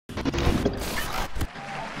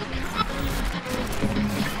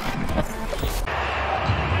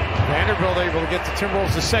get the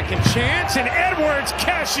Timberwolves a second chance, and Edwards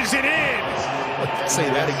cashes it in. Let's say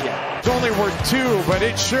that again. It's only worth 2, but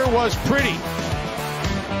it sure was pretty.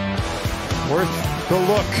 Worth the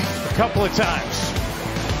look a couple of times.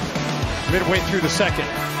 Midway through the second.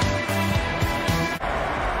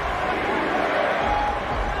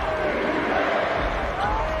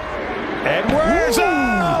 Edwards!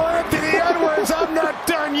 Oh, Anthony Edwards, I'm not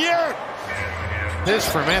done yet. This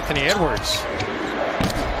from Anthony Edwards.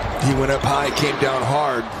 He went up high, came down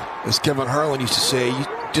hard. As Kevin Harlan used to say, you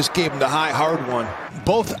just gave him the high, hard one.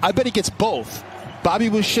 Both, I bet he gets both. Bobby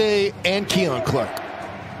Boucher and Keon Clark.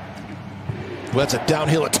 Well, that's a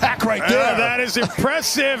downhill attack right there. That is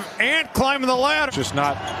impressive. Ant climbing the ladder. Just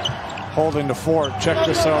not holding the fort. Check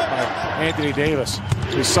this out by Anthony Davis.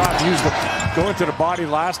 We saw him use going to the body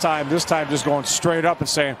last time. This time just going straight up and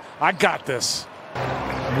saying, I got this.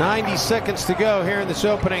 90 seconds to go here in this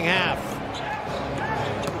opening half.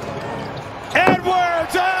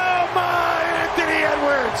 Edwards! Oh my! Anthony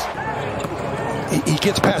Edwards! He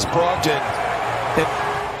gets past Brogdon and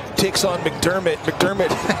takes on McDermott.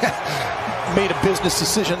 McDermott made a business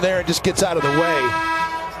decision there and just gets out of the way.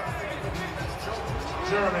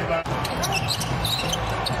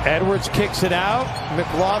 Edwards kicks it out.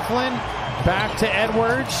 McLaughlin back to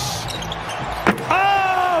Edwards.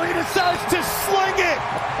 Oh, he decides to sling it.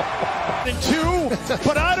 And 2,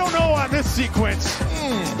 but I don't know on this sequence.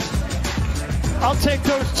 I'll take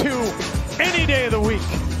those 2 any day of the week.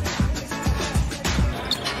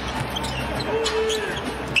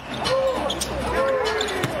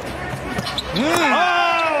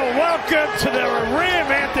 Oh, welcome to the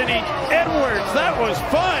rim, Anthony Edwards. That was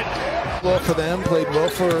fun. Well for them, played well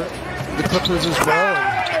for the Clippers as well.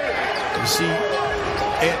 And you see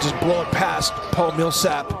Ant just blowing past Paul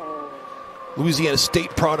Millsap, Louisiana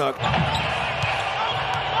State product.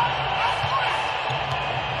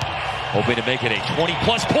 Hoping to make it a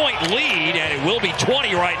 20-plus point lead, and it will be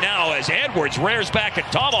 20 right now as Edwards rears back and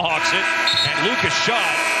tomahawks it, and Luka's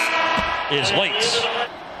shot is late.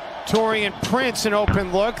 Taurean Prince, an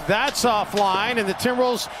open look. That's offline, and the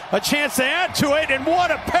Timberwolves a chance to add to it, and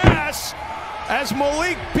what a pass as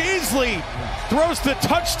Malik Beasley throws the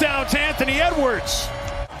touchdown to Anthony Edwards.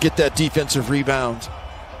 Get that defensive rebound.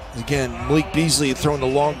 Again, Malik Beasley throwing the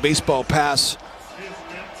long baseball pass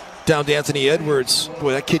down to Anthony Edwards.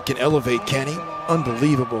 Boy, that kid can elevate, can he?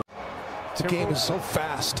 Unbelievable. The game is so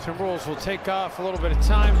fast. Timberwolves will take off a little bit of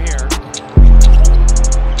time here.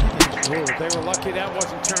 Ooh, they were lucky that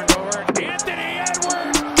wasn't turned over. Anthony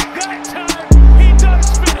Edwards, that time he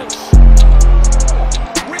does finish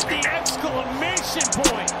with the exclamation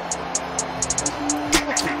point.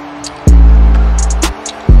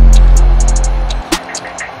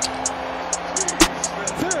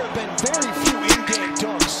 There have been very few in-game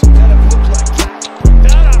dunks that have looked like that. Put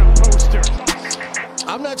that on a poster.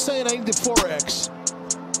 I'm not saying I need the 4X.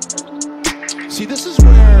 See, this is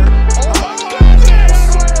where... Oh my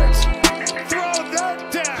goodness! Throw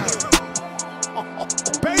that down!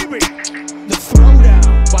 Baby! The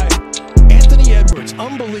throwdown by Anthony Edwards.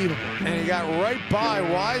 Unbelievable. And he got right by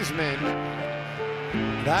Wiseman.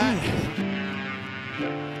 That...